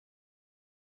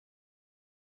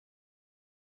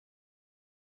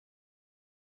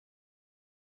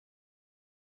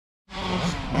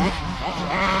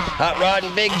Hot Rod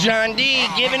and Big John D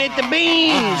giving it the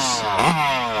beans.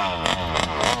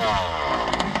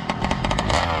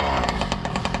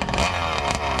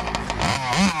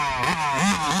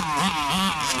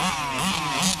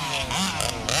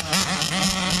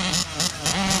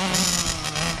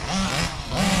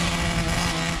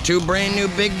 Two brand new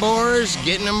big bores,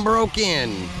 getting them broke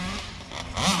in.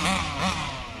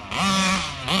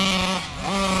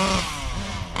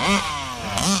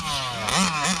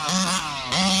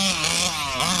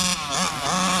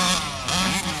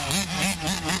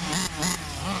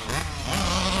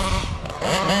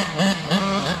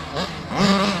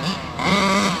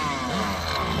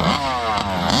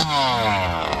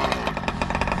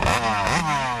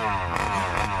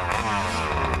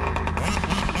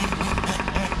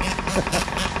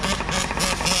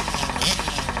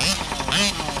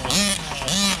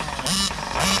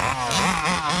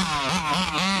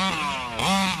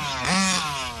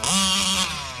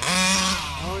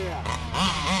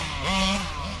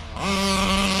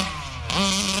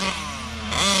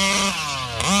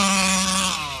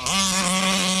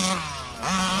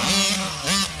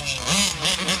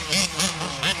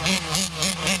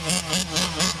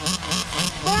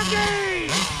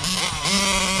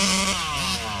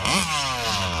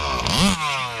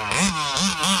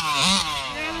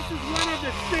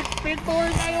 Big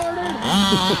boys I ordered.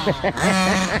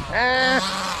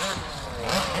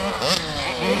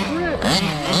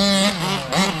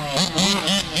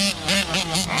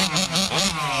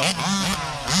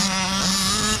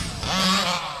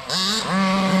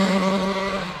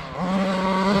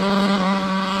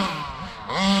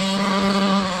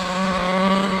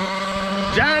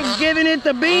 John's giving it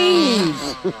the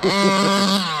beans.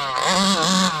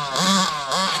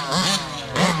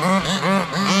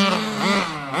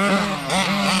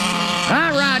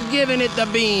 Hot Rod giving it the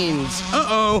beans.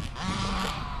 Uh-oh.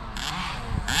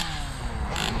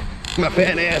 My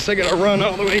fat ass, I gotta run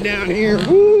all the way down here.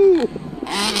 Woo!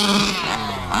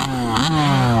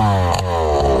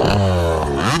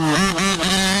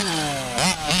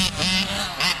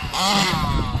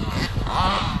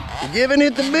 Giving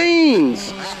it the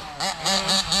beans.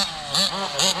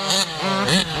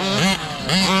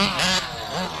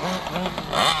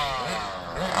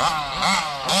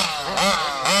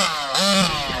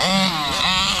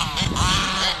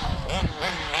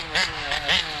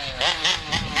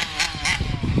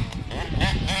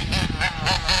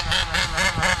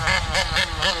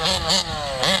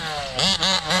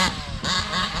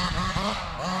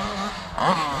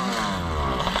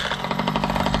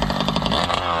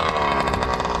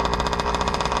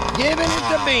 Giving it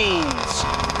the beans.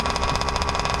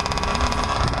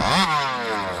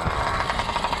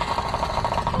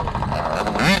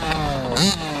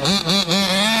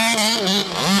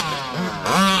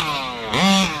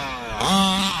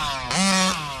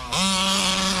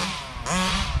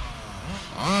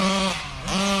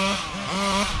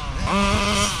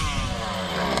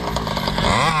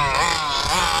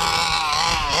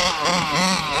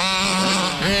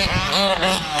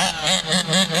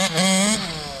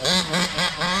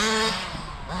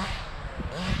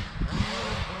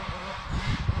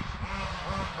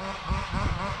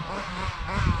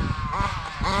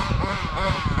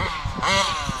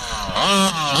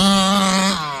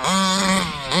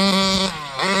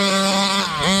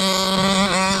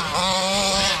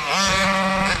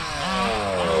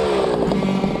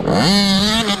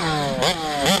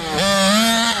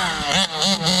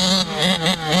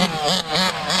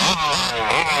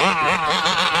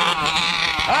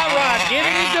 All right,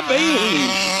 giving it the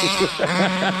beans.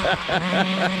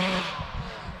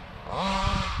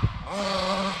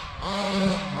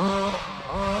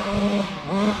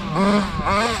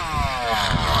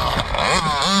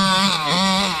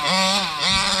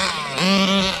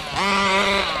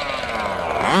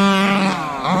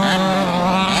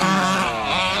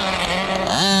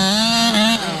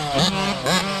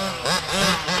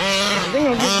 I think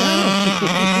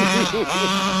I'll get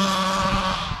down.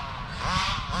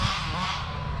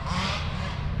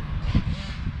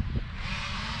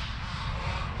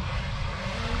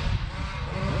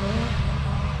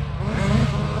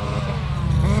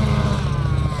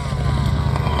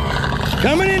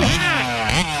 Coming in hot.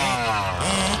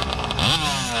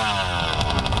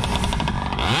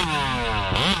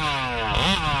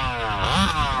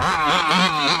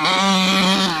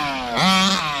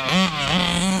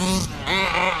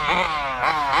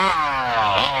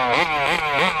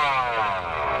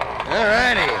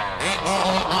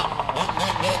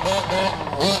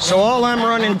 So all I'm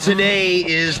running today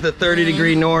is the 30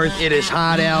 degree north. It is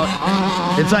hot out.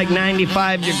 It's like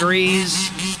 95 degrees.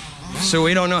 So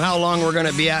we don't know how long we're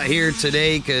gonna be out here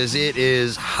today because it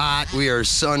is hot. We are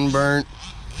sunburnt.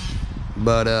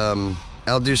 But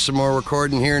I'll do some more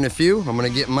recording here in a few. I'm gonna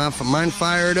get mine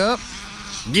fired up,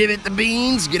 give it the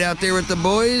beans, get out there with the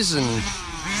boys, and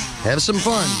have some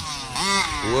fun.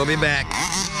 We'll be back.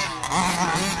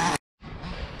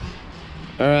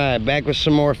 All right, back with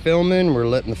some more filming. We're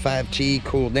letting the 5T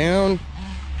cool down.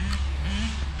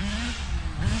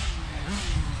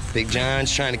 Big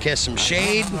John's trying to catch some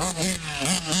shade. Use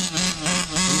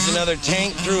another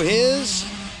tank through his.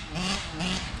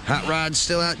 Hot Rod's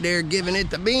still out there giving it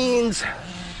the beans.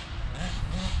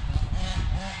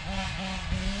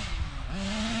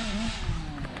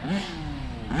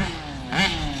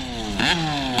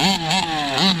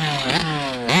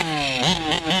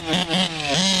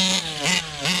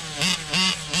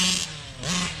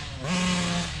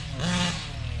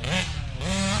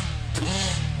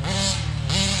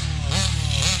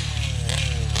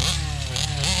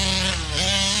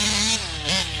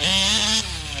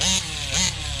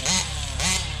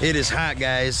 It is hot,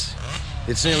 guys.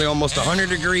 It's nearly almost 100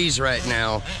 degrees right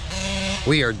now.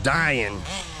 We are dying.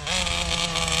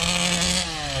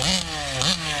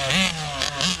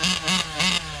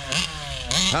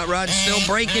 Hot Rod's still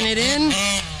breaking it in,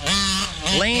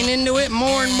 laying into it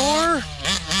more and more,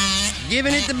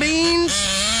 giving it the beans.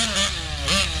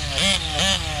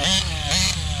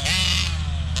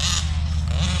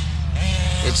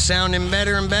 It's sounding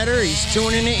better and better. He's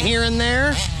tuning it here and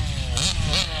there.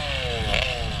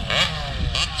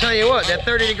 Tell you what, that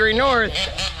 30-degree north,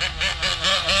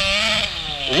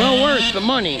 well worth the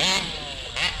money.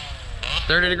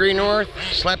 30-degree north,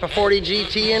 slap a 40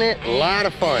 GT in it, a lot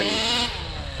of fun.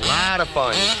 A lot of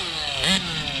fun.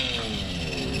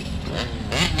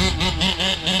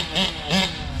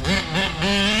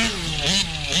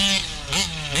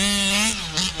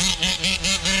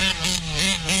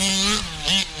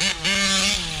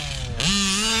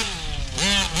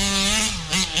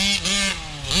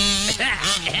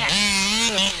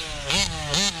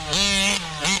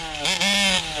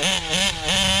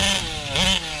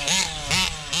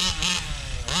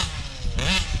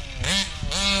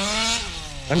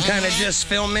 I'm kind of just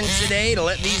filming today to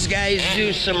let these guys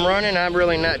do some running. I'm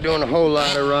really not doing a whole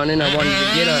lot of running. I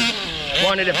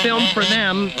wanted to film for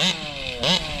them.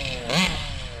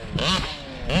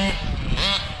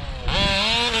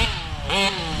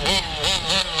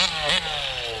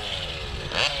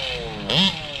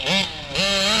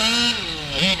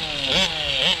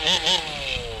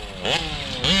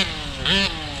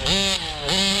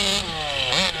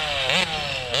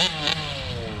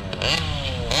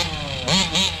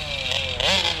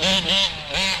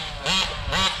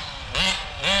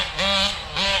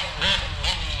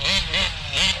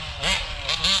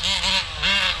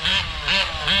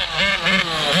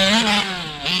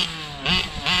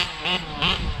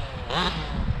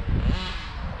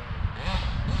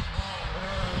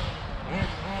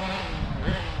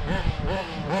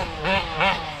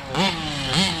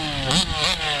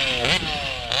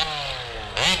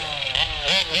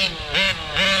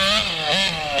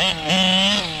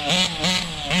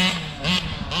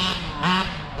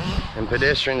 And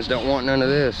pedestrians don't want none of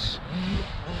this.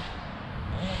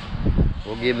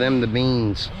 We'll give them the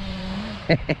beans.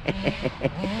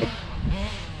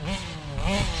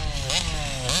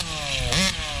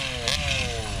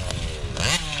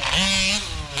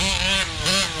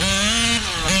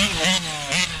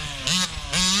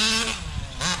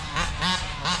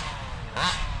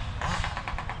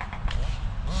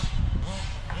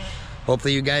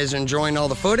 Hopefully you guys are enjoying all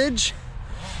the footage.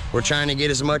 We're trying to get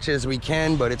as much as we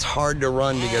can, but it's hard to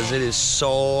run because it is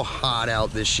so hot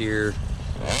out this year.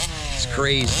 It's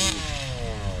crazy.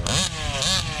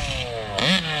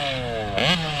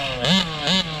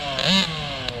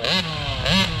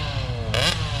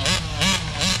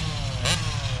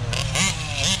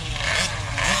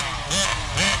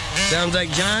 Sounds like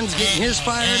John's getting his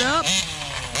fired up.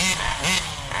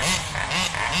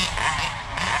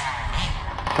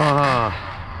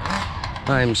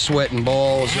 I'm sweating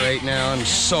balls right now. I'm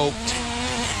soaked.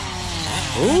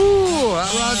 Ooh,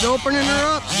 Hot Rod's opening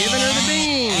her up, giving her the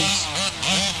beans.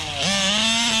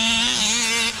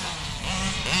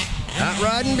 Hot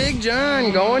Rod and Big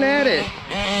John going at it.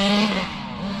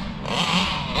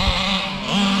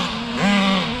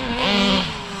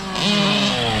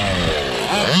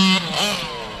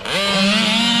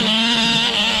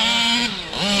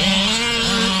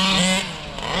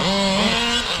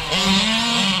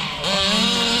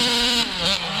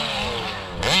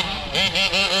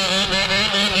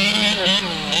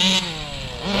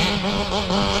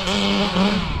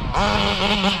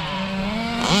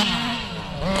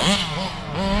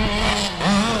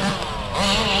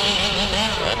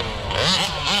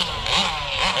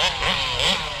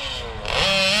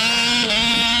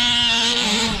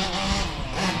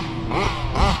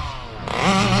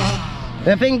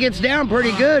 That thing gets down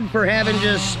pretty good for having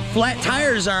just flat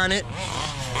tires on it.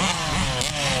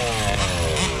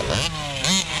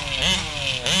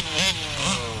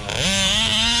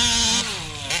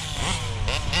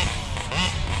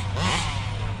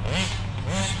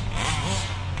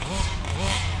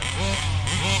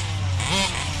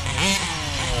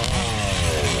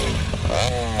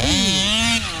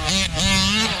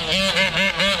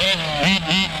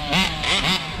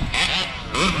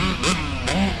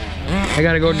 I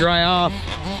gotta go dry off.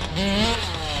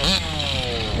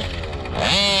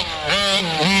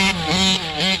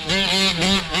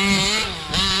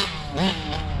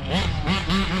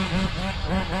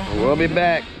 We'll be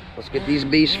back. Let's get these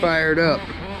beasts fired up.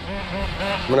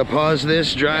 I'm gonna pause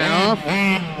this, dry off.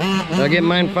 I'll get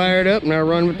mine fired up and I'll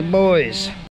run with the boys.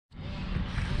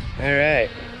 All right.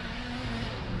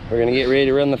 We're gonna get ready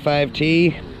to run the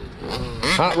 5T.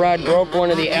 Hot Rod broke one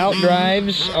of the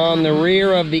outdrives on the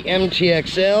rear of the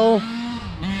MTXL.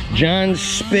 John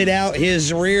spit out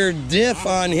his rear diff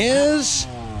on his.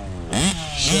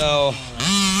 So,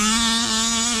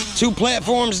 2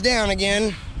 platforms down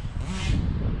again.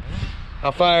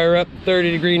 I'll fire up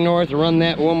 30 degree north, run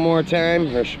that one more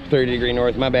time. Or 30 degree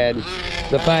north, my bad.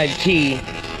 The 5T.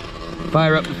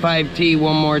 Fire up the 5T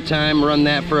one more time, run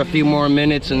that for a few more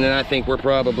minutes, and then I think we're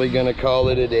probably gonna call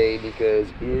it a day because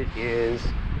it is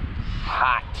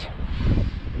hot.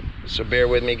 So bear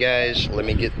with me, guys. Let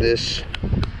me get this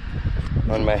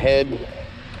on my head.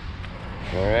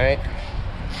 All right.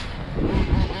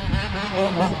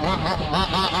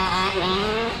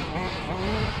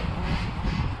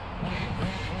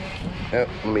 Oh,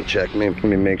 let me check. Let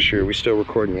me make sure. We still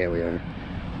recording? Yeah, we are.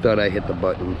 Thought I hit the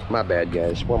button. My bad,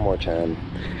 guys. One more time.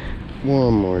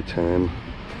 One more time.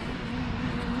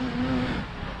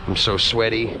 I'm so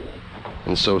sweaty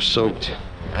and so soaked.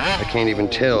 I can't even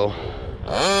tell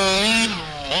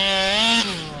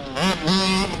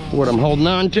what I'm holding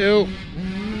on to.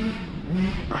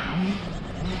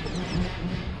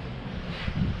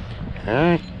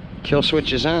 Alright, kill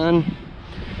switch is on.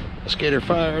 Let's get her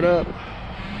fired up.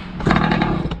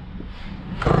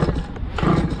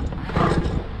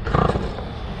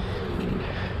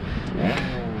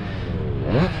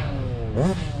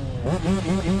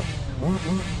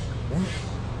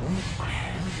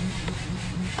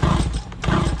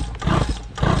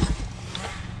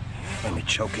 Let me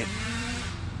choke it.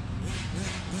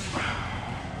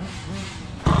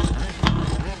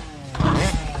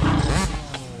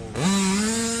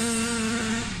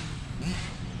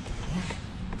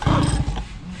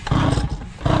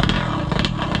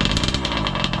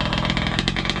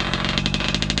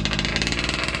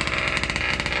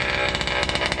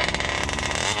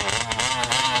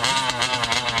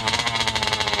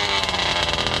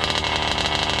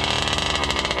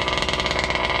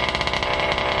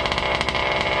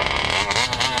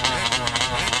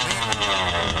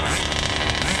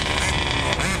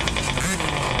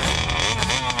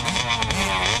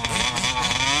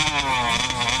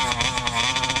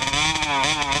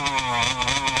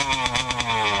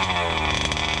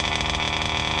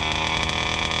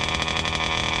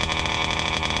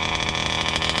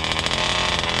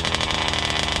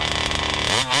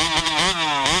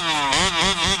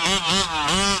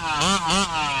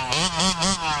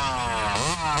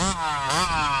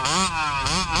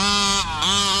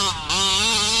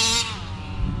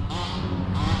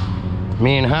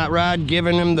 Me and Hot Rod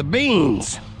giving him the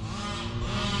beans.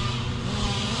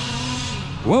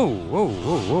 Whoa, whoa,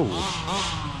 whoa, whoa.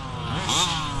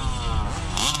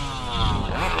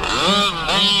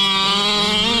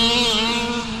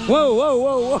 Whoa, whoa,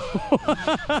 whoa,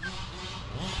 whoa.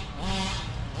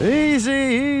 Easy,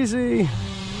 easy.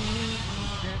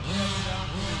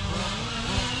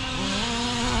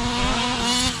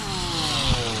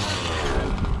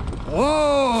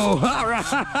 Whoa, all right.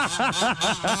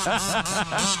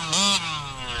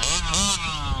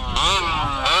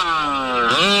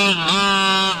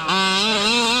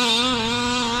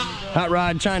 Hot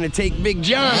Rod trying to take Big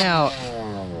John out.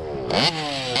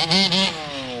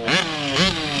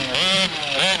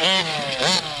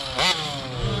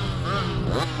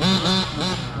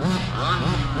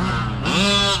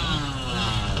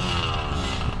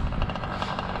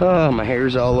 Oh, my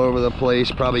hair's all over the place,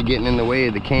 probably getting in the way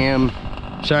of the cam.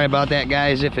 Sorry about that,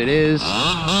 guys, if it is.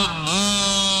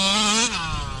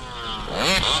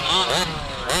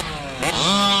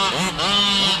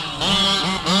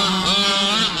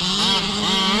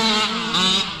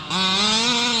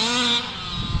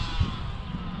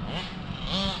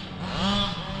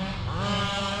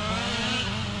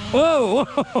 Whoa,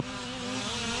 whoa.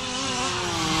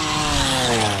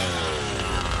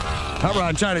 Hot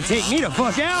Rod trying to take me the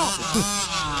fuck out.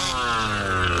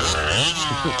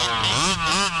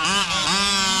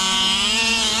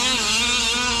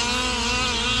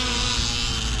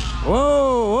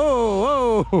 Whoa,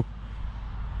 whoa, whoa.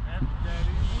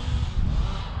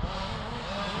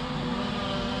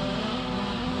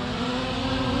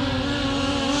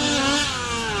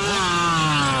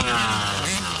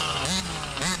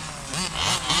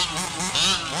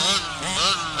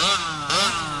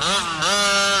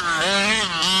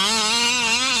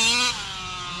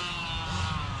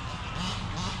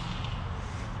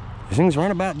 These things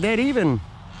run about dead even.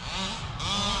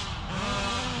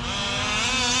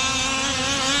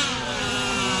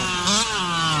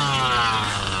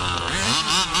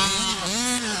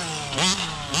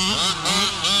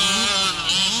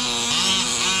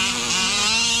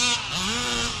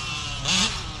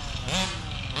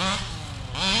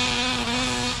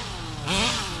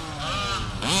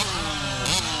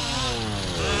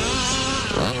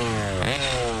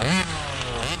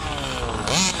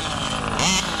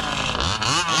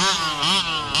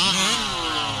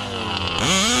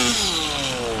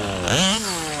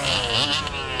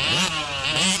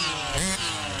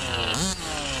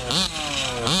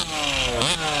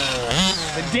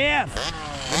 The diff!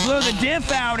 I blew the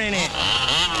diff out in it!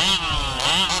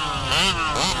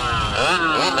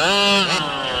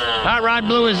 Hot Rod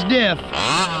blew his diff.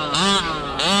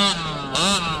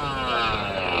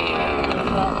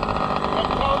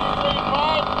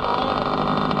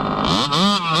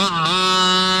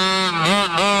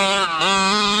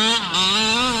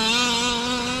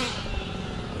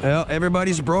 Well,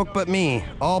 everybody's broke but me.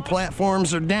 All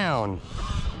platforms are down.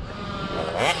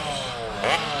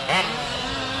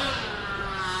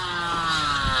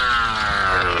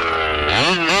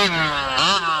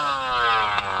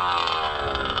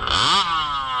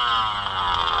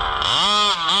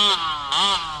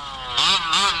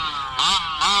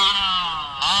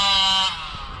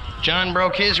 John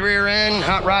broke his rear end.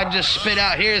 Hot Rod just spit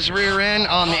out his rear end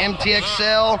on the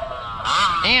MTXL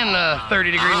and the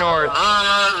 30° north.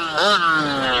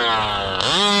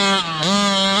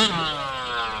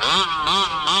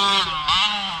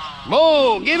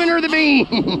 Whoa, giving her the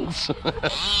beans.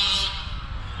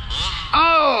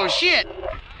 Oh, shit.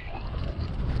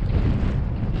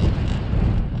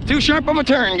 Too sharp of a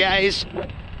turn, guys.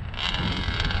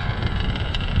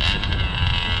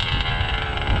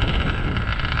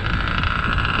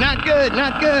 Not good,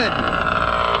 not good.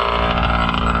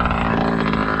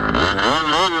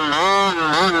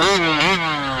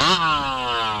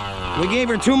 We gave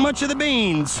her too much of the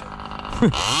beans.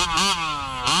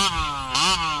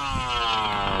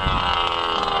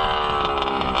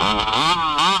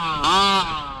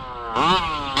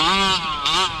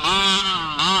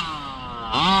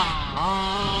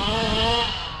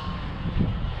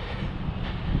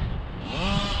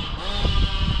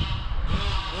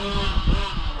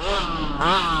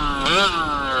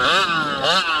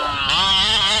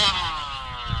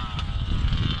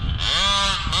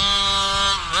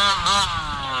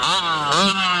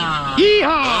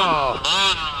 Yeehaw!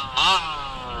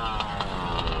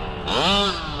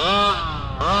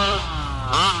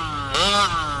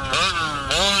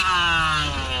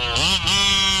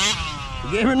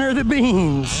 Giving her the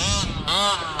beans.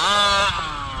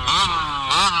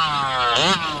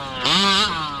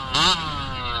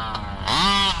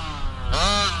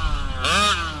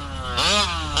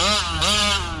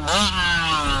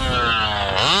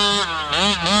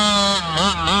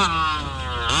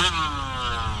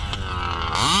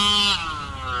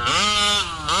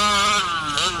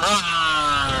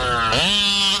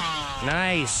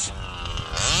 Nice.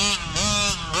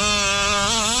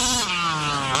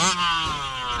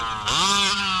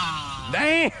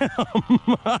 Damn.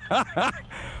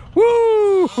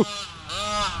 Woo.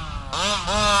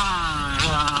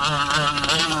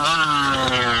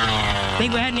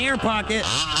 Think we had an air pocket.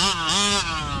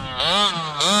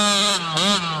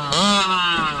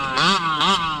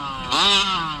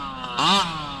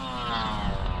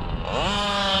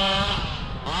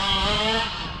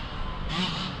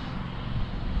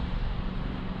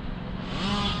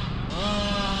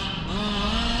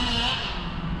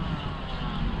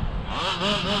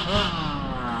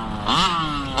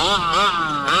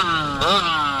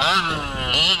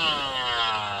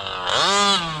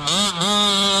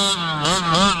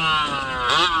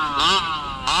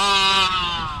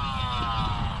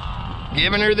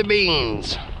 Giving her the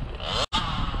beans.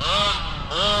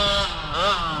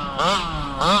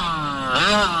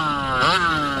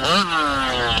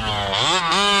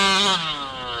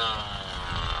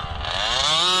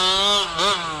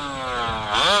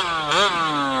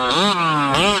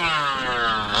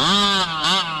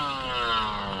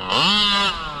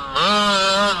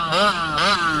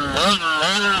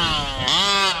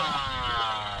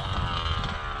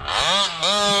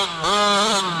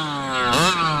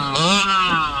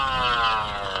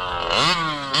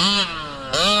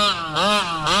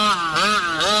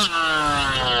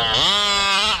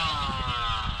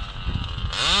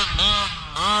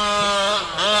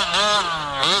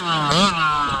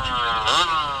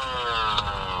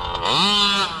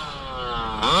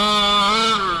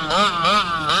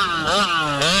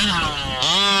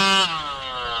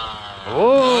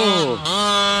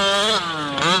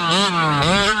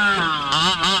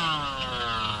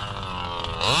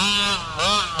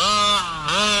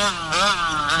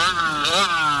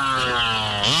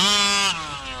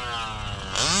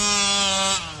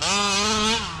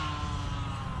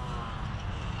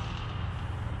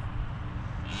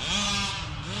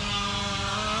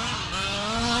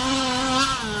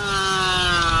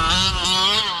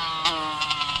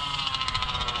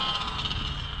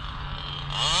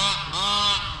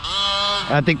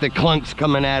 I think the clunk's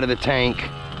coming out of the tank.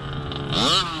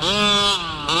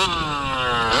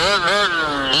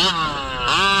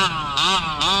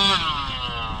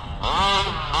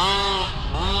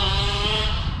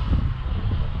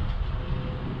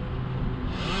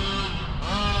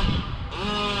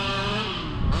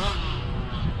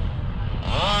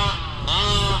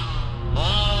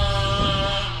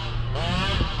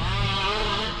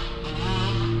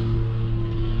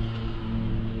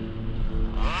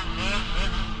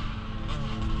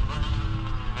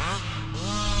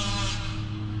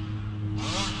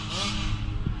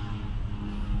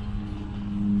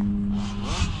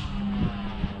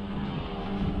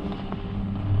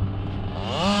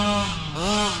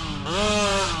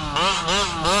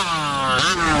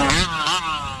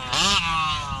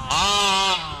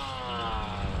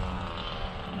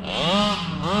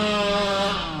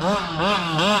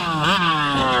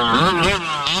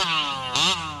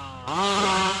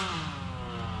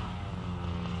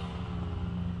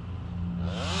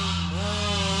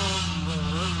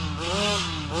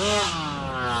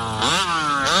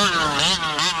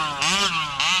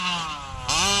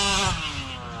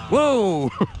 Whoa!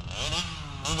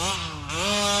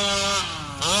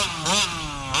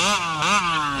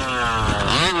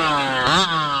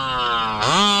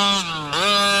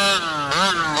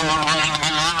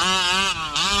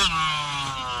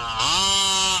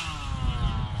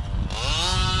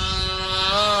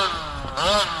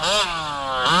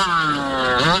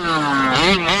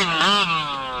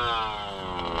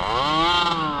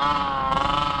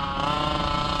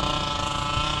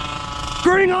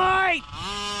 Green light!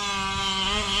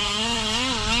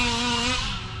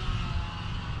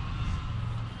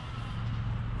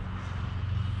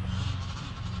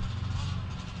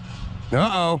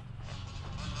 Uh-oh.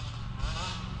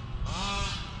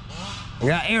 We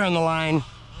got air on the line.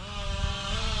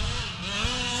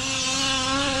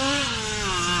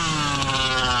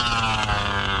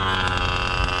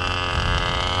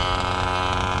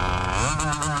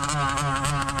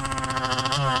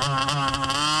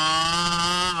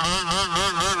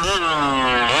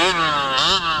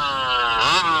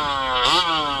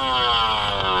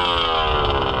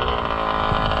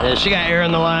 Yeah, she got air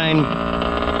on the line.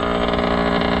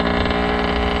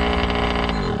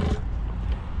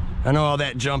 I know all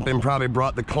that jumping probably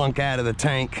brought the clunk out of the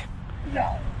tank.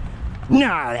 No.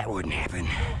 Nah, that wouldn't happen.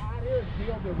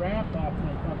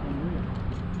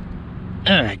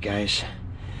 All right, guys.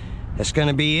 That's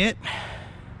gonna be it.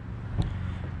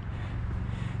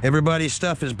 Everybody's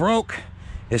stuff is broke.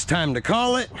 It's time to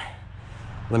call it.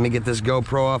 Let me get this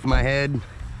GoPro off my head.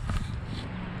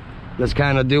 Let's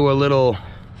kind of do a little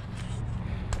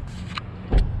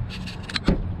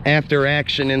after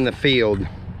action in the field.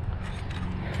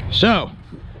 So,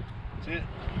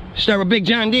 start with Big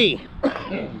John D.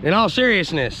 In all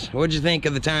seriousness, what'd you think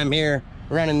of the time here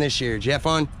running this year? Did you have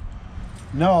fun?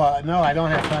 No, no, I don't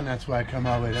have fun. That's why I come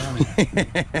all the way down here.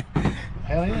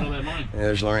 Hell yeah.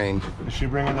 There's Lorraine. Is she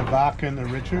bringing the vodka and the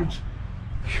Richards?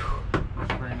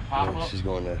 Oh, she's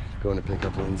going to pick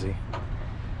up Lindsay.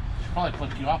 She probably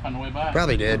flipped you off on the way by.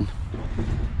 Probably did.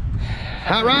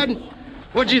 Hot Rod,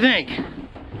 what'd you think?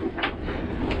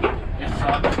 It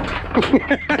sucked.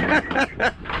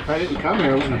 If I didn't come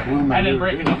here, I wouldn't have blown my I didn't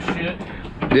break enough shit.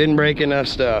 Didn't break enough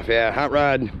stuff. Yeah, Hot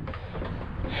Rod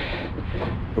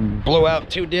blew out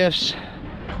 2 diffs.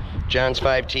 John's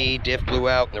 5T diff blew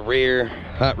out in the rear.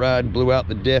 Hot Rod blew out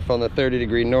the diff on the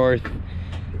 30° north.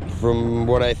 From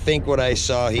what I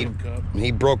saw, he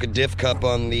broke a diff cup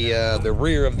on the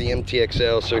rear of the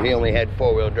MTXL, so he only had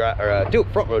front wheel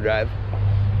drive.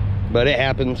 But it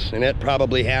happens, and it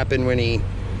probably happened when he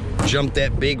jumped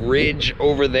that big ridge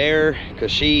over there,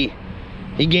 because he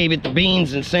gave it the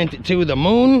beans and sent it to the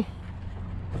moon.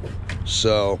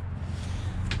 So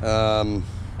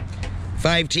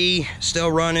 5T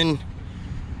still running.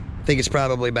 I think it's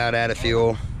probably about out of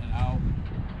fuel,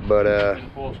 but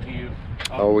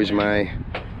always my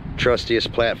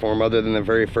trustiest platform. Other than the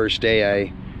very first day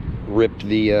I ripped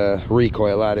the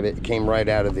recoil out of it. It came right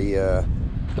out of the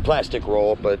plastic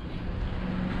roll, but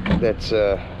that's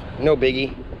no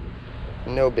biggie.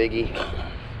 No biggie.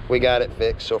 We got it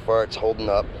fixed. So far it's holding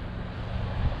up.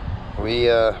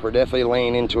 We're definitely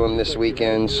laying into them this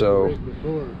weekend, so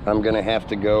I'm gonna have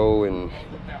to go and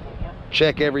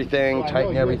check everything,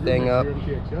 tighten everything up.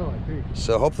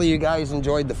 So hopefully you guys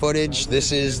enjoyed the footage.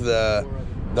 This is the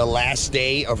last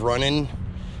day of running.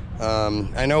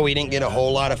 I know we didn't get a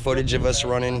whole lot of footage of us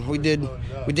running. We did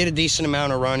a decent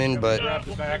amount of running, but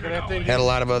had a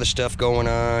lot of other stuff going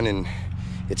on, and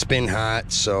it's been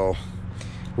hot, so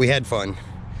we had fun.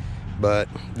 But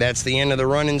that's the end of the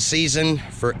running season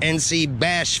for NC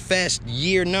Bash Fest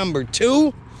year number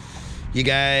 2. You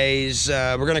guys,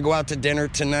 we're gonna go out to dinner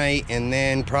tonight, and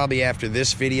then probably after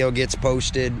this video gets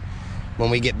posted, when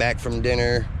we get back from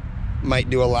dinner, might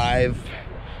do a live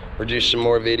or do some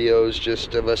more videos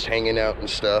just of us hanging out and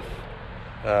stuff.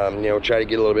 You know, try to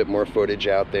get a little bit more footage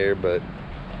out there. But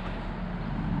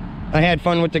I had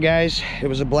fun with the guys. It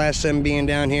was a blast them being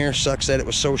down here. Sucks that it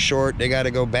was so short. They got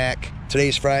to go back.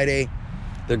 Today's Friday.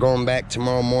 They're going back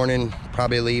tomorrow morning,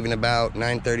 probably leaving about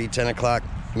 9:30, 10 o'clock,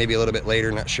 maybe a little bit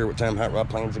later. Not sure what time Hot Rod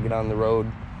plans to get on the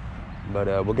road. But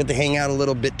we'll get to hang out a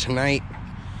little bit tonight,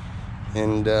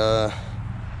 and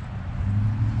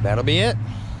that'll be it.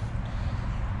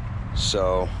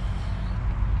 So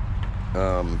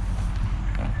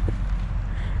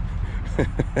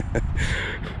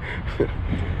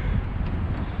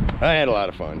I had a lot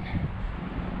of fun.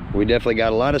 We definitely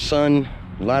got a lot of sun,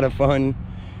 a lot of fun,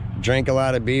 drank a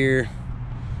lot of beer.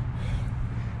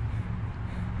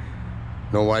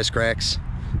 No wisecracks.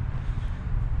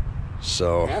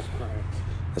 So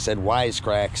I said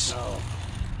wisecracks. No.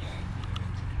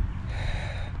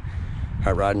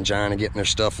 Hot Rod and John are getting their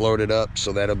stuff loaded up,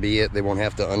 so that'll be it. They won't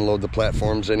have to unload the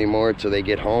platforms anymore till they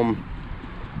get home.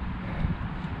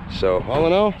 So all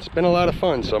in all, it's been a lot of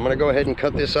fun. So I'm gonna go ahead and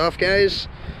cut this off, guys.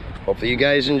 Hopefully you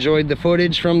guys enjoyed the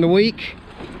footage from the week.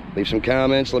 Leave some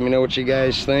comments, let me know what you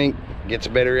guys think. It gets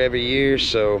better every year,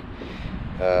 so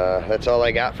that's all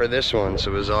I got for this one.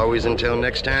 So as always, until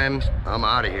next time, I'm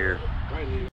out of here.